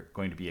either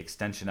going to be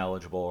extension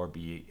eligible or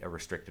be a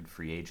restricted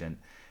free agent.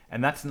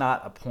 And that's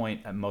not a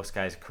point in most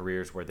guys'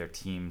 careers where their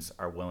teams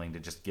are willing to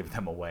just give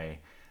them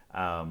away.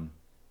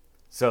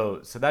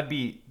 So that'd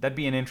be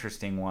an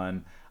interesting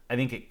one. I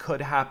think it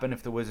could happen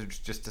if the Wizards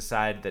just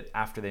decide that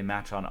after they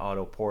match on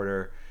Otto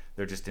Porter,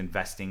 they're just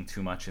investing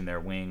too much in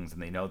their wings,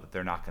 and they know that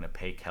they're not going to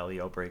pay Kelly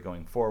Oubre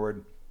going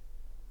forward.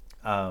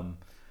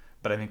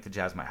 But I think the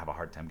Jazz might have a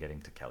hard time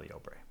getting to Kelly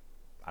Oubre.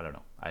 I don't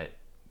know.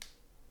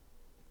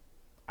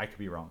 I could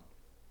be wrong.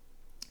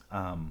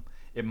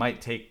 It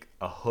might take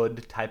a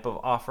Hood type of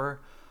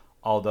offer,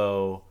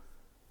 although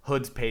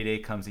Hood's payday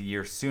comes a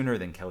year sooner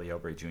than Kelly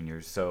Oubre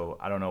Jr.'s. So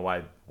I don't know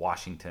why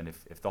Washington,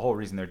 if the whole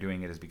reason they're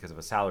doing it is because of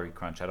a salary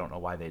crunch, I don't know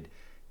why they'd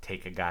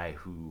take a guy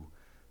who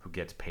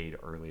gets paid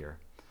earlier.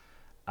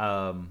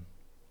 Clayson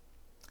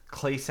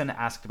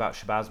asked about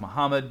Shabazz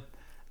Muhammad.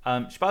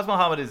 Shabazz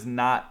Muhammad is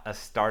not a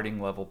starting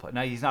level player.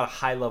 Now, he's not a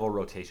high-level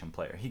rotation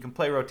player. He can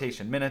play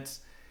rotation minutes.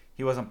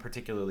 He wasn't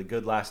particularly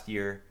good last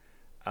year.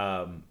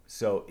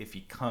 So if he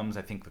comes,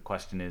 I think the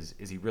question is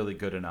he really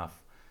good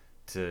enough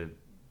to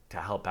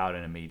help out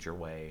in a major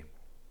way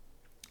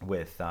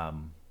with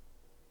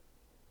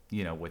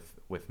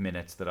with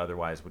minutes that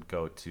otherwise would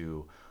go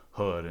to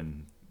Hood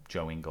and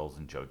Joe Ingles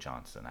and Joe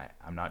Johnson.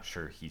 I'm not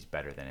sure he's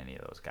better than any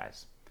of those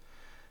guys.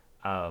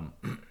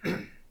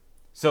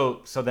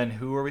 So then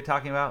who are we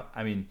talking about?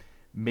 I mean,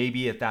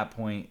 maybe at that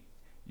point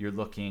you're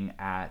looking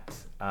at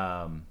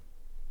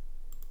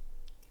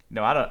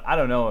no, I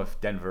don't know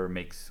if Denver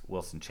makes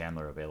Wilson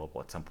Chandler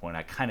available at some point.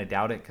 I kind of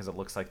doubt it because it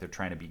looks like they're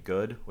trying to be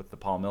good with the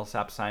Paul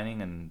Millsap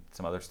signing and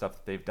some other stuff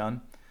that they've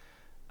done.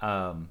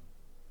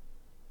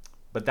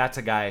 But that's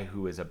a guy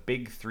who is a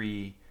big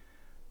three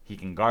He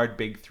can guard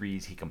big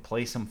threes. He can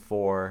play some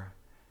four.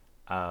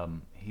 I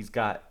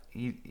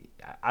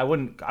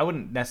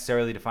wouldn't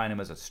necessarily define him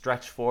as a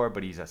stretch four,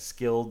 but he's a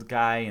skilled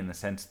guy in the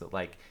sense that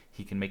like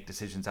he can make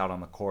decisions out on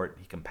the court.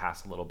 He can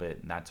pass a little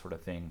bit and that sort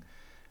of thing.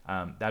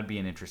 That'd be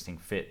an interesting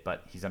fit,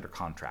 but he's under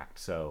contract,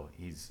 so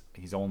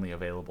he's only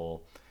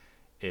available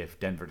if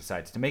Denver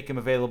decides to make him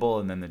available,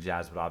 and then the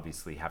Jazz would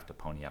obviously have to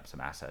pony up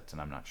some assets,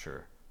 and I'm not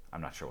sure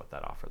what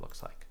that offer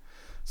looks like.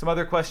 Some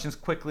other questions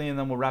quickly, and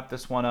then we'll wrap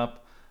this one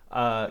up.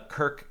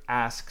 Kirk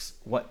asks,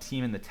 what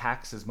team in the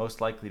tax is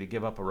most likely to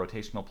give up a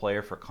rotational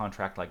player for a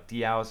contract like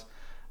Diaw's?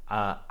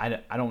 I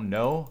don't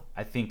know.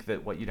 I think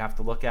that what you'd have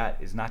to look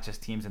at is not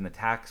just teams in the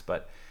tax,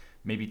 but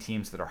maybe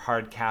teams that are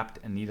hard capped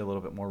and need a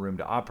little bit more room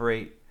to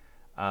operate.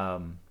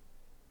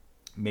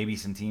 Maybe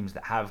some teams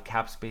that have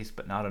cap space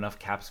but not enough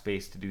cap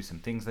space to do some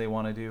things they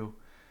want to do.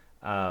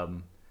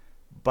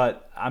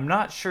 But I'm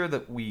not sure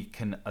that we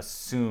can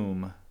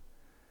assume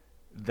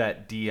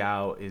that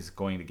Diaw is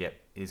going to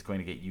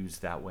get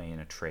used that way in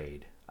a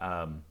trade.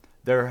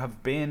 There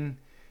have been,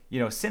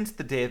 since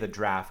the day of the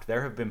draft,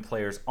 there have been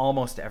players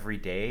almost every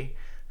day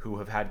who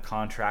have had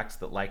contracts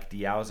that, like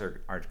Diaw's,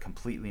 are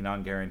completely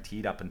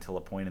non-guaranteed up until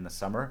a point in the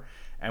summer.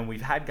 And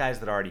we've had guys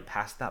that already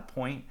passed that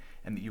point,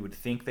 and that you would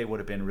think they would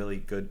have been really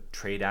good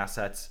trade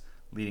assets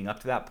leading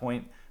up to that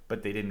point,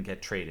 but they didn't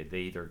get traded.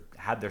 They either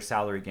had their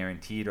salary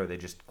guaranteed or they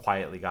just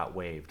quietly got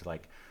waived.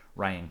 Like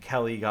Ryan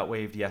Kelly got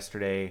waived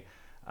yesterday.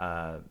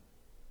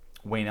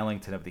 Wayne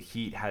Ellington of the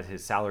Heat had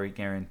his salary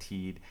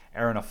guaranteed.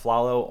 Aaron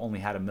Aflalo only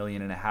had $1.5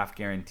 million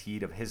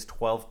guaranteed of his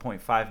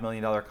 $12.5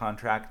 million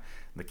contract.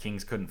 The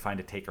Kings couldn't find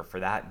a taker for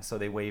that, and so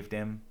they waived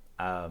him.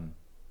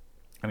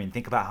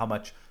 Think about how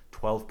much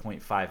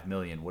 $12.5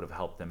 million would have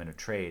helped them in a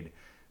trade,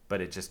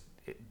 but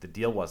the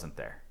deal wasn't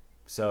there.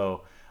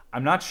 So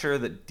I'm not sure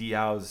that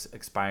Diaw's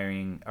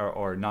expiring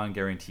or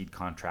non-guaranteed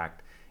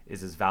contract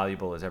is as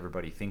valuable as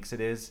everybody thinks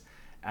it is.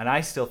 And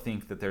I still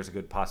think that there's a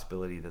good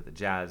possibility that the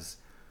Jazz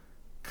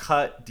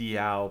cut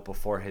Diaw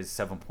before his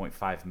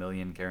 $7.5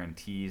 million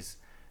guarantees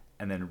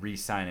and then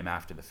re-sign him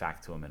after the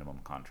fact to a minimum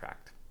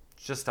contract.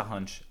 It's just a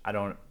hunch. I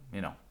don't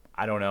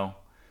know.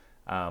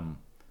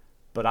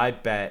 But I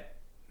bet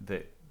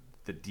that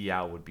the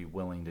Diaw would be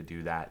willing to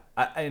do that.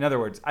 In other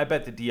words, I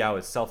bet the Diaw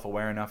is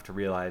self-aware enough to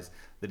realize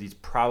that he's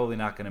probably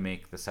not going to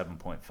make the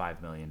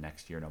 $7.5 million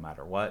next year no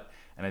matter what.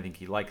 And I think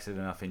he likes it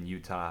enough in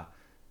Utah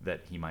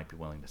that he might be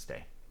willing to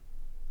stay.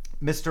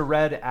 Mr.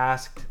 Red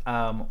asked,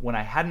 when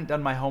I hadn't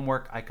done my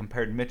homework, I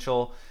compared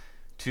Mitchell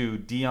to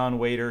Dion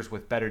Waiters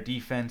with better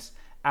defense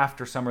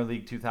after Summer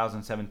League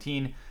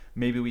 2017.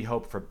 Maybe we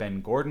hope for Ben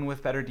Gordon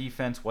with better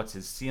defense. What's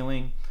his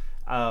ceiling?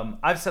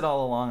 I've said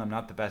all along I'm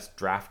not the best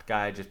draft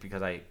guy just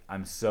because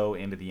I'm so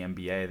into the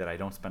NBA that I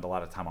don't spend a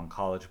lot of time on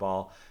college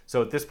ball.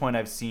 So at this point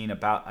I've seen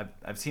about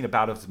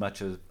as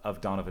much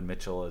of Donovan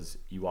Mitchell as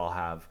you all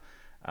have.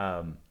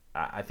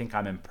 I think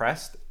I'm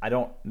impressed. I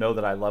don't know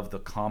that I love the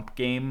comp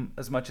game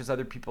as much as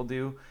other people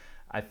do.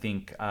 I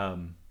think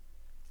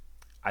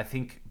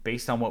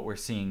based on what we're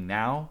seeing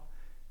now,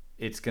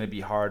 it's going to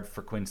be hard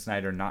for Quinn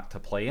Snyder not to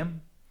play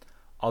him.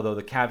 Although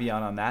the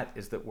caveat on that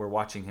is that we're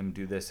watching him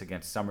do this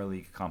against Summer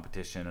League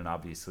competition, and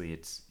obviously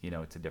it's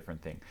a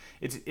different thing.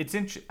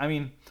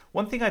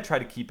 One thing I try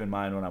to keep in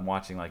mind when I'm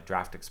watching like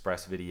Draft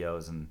Express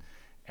videos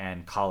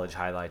and college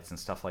highlights and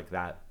stuff like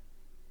that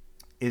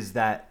is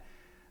that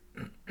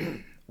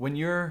when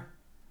you're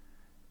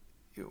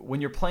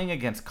playing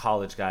against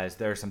college guys,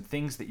 there are some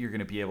things that you're going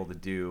to be able to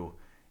do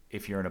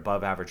if you're an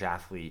above average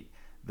athlete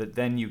that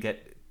then you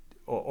get,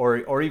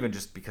 or even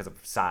just because of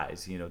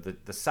size.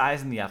 The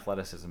size and the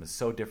athleticism is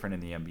so different in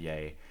the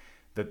NBA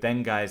that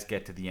then guys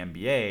get to the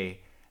NBA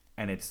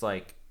and it's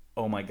like,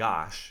 oh my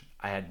gosh,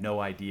 I had no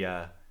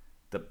idea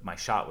that my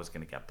shot was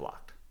going to get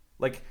blocked.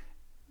 Like,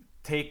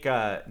 take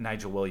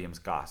Nigel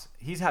Williams-Goss.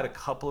 He's had a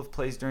couple of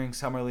plays during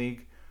Summer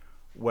League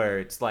where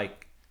it's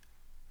like,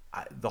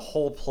 the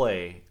whole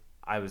play,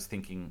 I was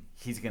thinking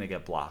he's going to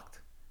get blocked.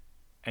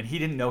 And he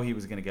didn't know he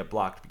was going to get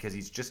blocked because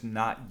he's just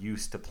not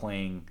used to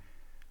playing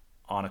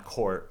on a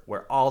court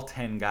where all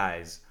 10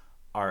 guys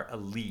are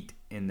elite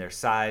in their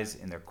size,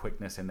 in their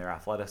quickness, in their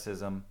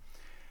athleticism.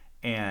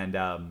 And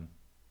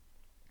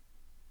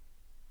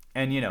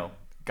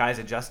guys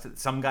adjust to,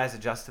 some guys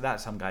adjust to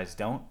that, some guys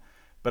don't.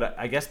 But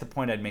I guess the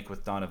point I'd make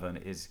with Donovan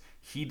is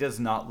he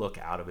does not look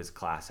out of his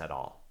class at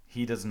all.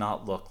 He does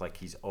not look like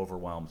he's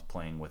overwhelmed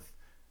playing with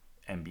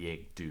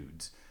NBA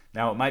dudes.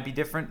 Now, it might be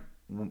different,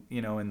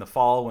 in the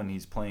fall when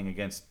he's playing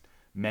against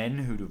men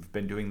who've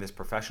been doing this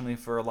professionally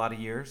for a lot of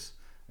years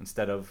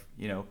instead of,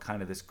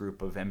 kind of this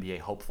group of NBA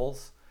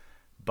hopefuls.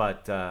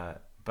 But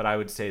I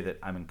would say that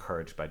I'm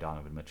encouraged by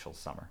Donovan Mitchell's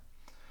summer.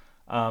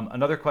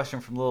 Another question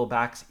from Lil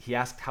Bax. He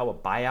asked how a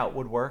buyout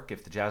would work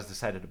if the Jazz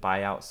decided to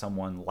buy out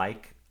someone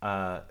like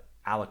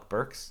Alec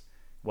Burks.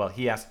 Well,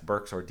 he asked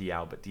Burks or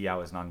Diaw, but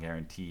Diaw is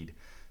non-guaranteed.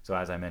 So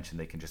as I mentioned,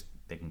 they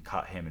can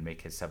cut him and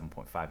make his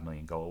 $7.5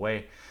 million go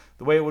away.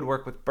 The way it would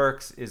work with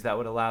Burks is that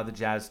would allow the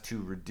Jazz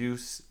to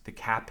reduce the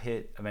cap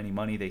hit of any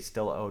money they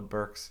still owed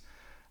Burks.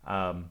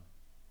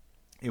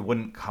 It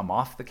wouldn't come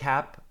off the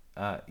cap.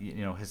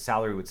 His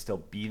salary would still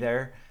be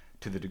there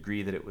to the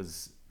degree that it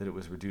was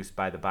reduced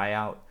by the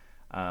buyout,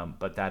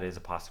 but that is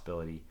a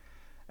possibility.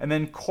 And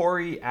then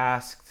Corey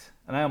asked,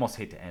 and I almost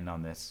hate to end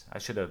on this. I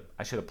should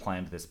have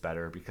planned this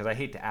better, because I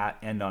hate to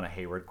end on a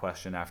Hayward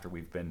question after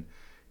we've been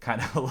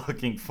kind of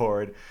looking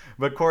forward.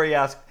 But Corey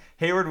asked,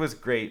 Hayward was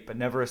great, but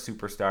never a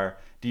superstar.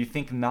 Do you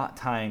think not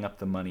tying up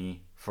the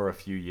money for a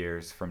few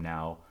years from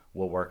now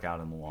will work out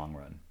in the long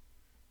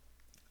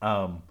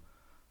run?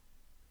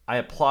 I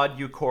applaud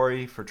you,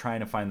 Corey, for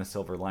trying to find the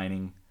silver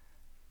lining.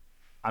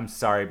 I'm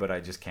sorry, but I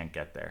just can't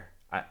get there.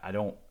 I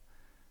don't.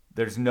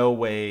 There's no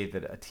way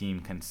that a team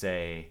can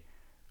say,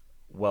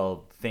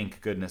 well, thank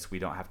goodness we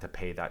don't have to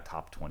pay that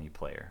top 20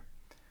 player.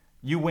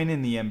 You win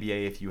in the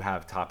NBA if you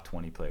have top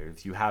 20 players,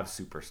 if you have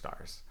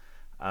superstars.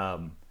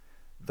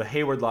 The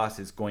Hayward loss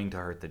is going to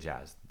hurt the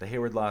Jazz. The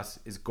Hayward loss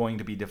is going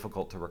to be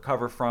difficult to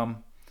recover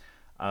from.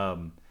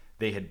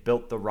 They had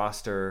built the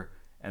roster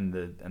and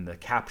the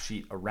cap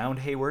sheet around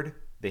Hayward.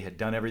 They had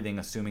done everything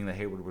assuming that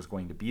Hayward was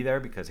going to be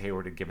there, because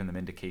Hayward had given them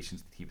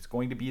indications that he was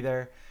going to be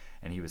there,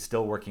 and he was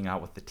still working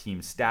out with the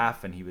team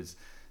staff, and he was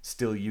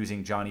still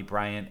using Johnny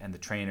Bryant and the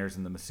trainers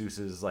and the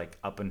masseuses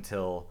up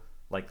until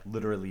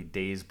literally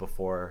days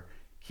before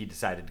he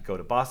decided to go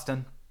to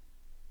Boston,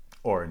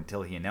 or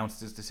until he announced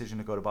his decision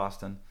to go to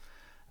Boston.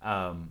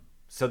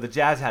 So the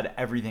Jazz had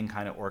everything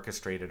kind of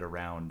orchestrated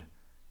around,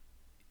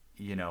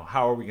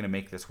 how are we going to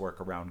make this work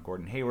around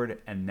Gordon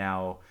Hayward? And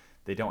now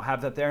they don't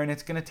have that there, and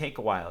it's going to take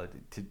a while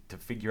to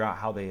figure out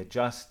how they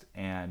adjust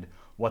and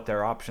what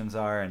their options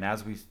are. And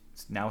as we've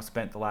now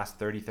spent the last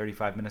 30,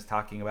 35 minutes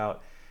talking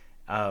about,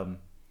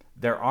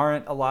 there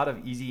aren't a lot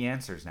of easy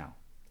answers now.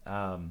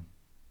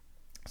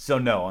 So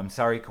no, I'm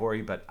sorry,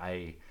 Corey, but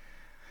I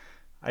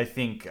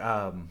think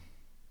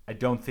I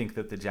don't think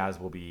that the Jazz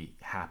will be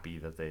happy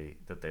that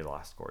they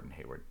lost Gordon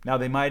Hayward. Now,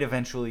 they might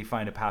eventually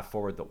find a path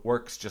forward that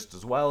works just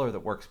as well or that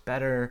works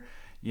better.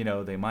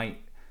 They might,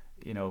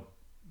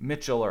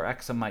 Mitchell or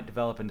Exum might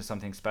develop into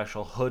something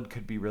special. Hood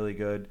could be really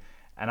good.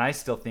 And I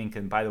still think,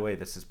 and by the way,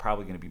 this is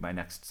probably going to be my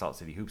next Salt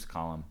City Hoops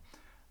column,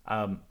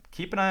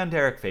 keep an eye on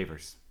Derek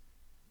Favors.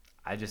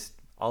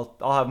 I'll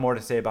have more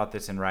to say about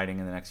this in writing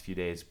in the next few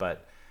days,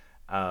 but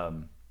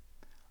I'm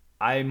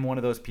one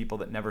of those people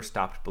that never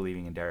stopped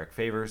believing in Derek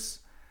Favors.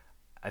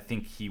 I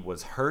think he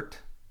was hurt,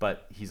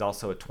 but he's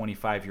also a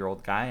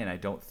 25-year-old guy, and I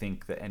don't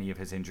think that any of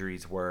his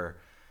injuries were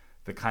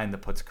the kind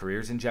that puts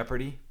careers in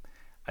jeopardy.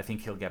 I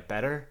think he'll get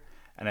better,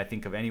 and I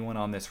think of anyone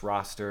on this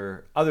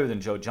roster, other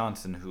than Joe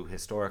Johnson, who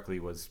historically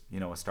was,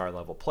 a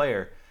star-level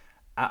player,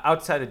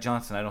 outside of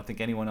Johnson, I don't think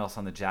anyone else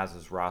on the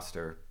Jazz's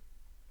roster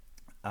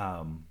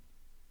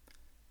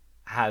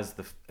has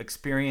the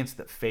experience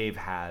that Fave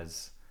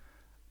has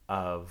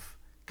of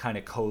kind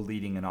of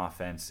co-leading an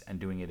offense and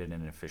doing it in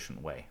an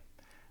efficient way.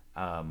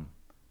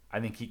 I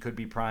think he could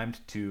be primed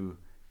to,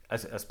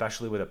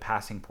 especially with a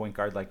passing point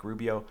guard like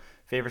Rubio,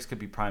 Favors could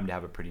be primed to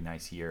have a pretty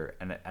nice year.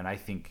 And I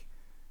think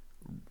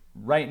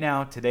right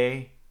now,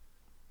 today,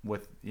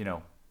 with,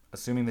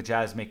 assuming the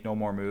Jazz make no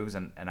more moves,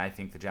 and I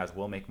think the Jazz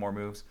will make more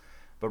moves,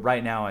 but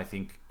right now I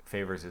think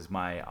Favors is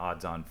my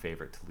odds-on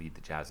favorite to lead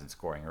the Jazz in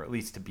scoring, or at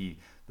least to be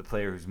the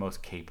player who's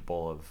most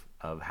capable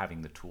of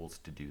having the tools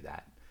to do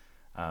that.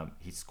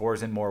 He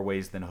scores in more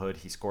ways than Hood.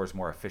 He scores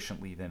more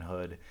efficiently than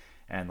Hood.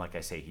 And like I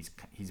say,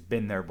 he's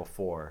been there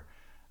before,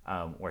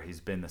 where he's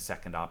been the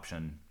second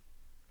option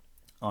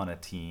on a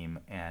team,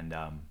 and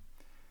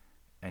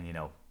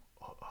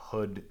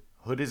Hood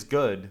is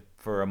good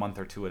for a month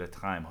or two at a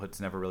time.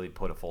 Hood's never really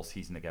put a full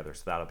season together,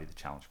 so that'll be the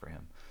challenge for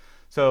him.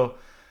 So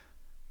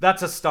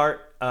that's a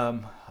start.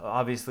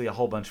 Obviously, a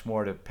whole bunch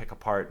more to pick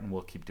apart, and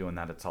we'll keep doing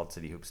that at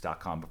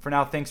saltcityhoops.com. But for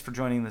now, thanks for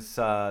joining this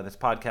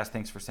podcast.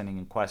 Thanks for sending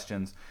in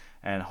questions,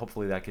 and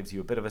hopefully that gives you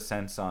a bit of a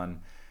sense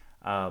on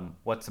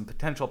what some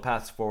potential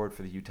paths forward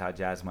for the Utah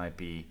Jazz might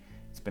be.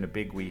 It's been a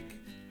big week,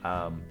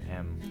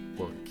 and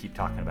we'll keep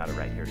talking about it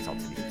right here at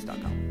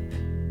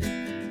saltcityhoops.com.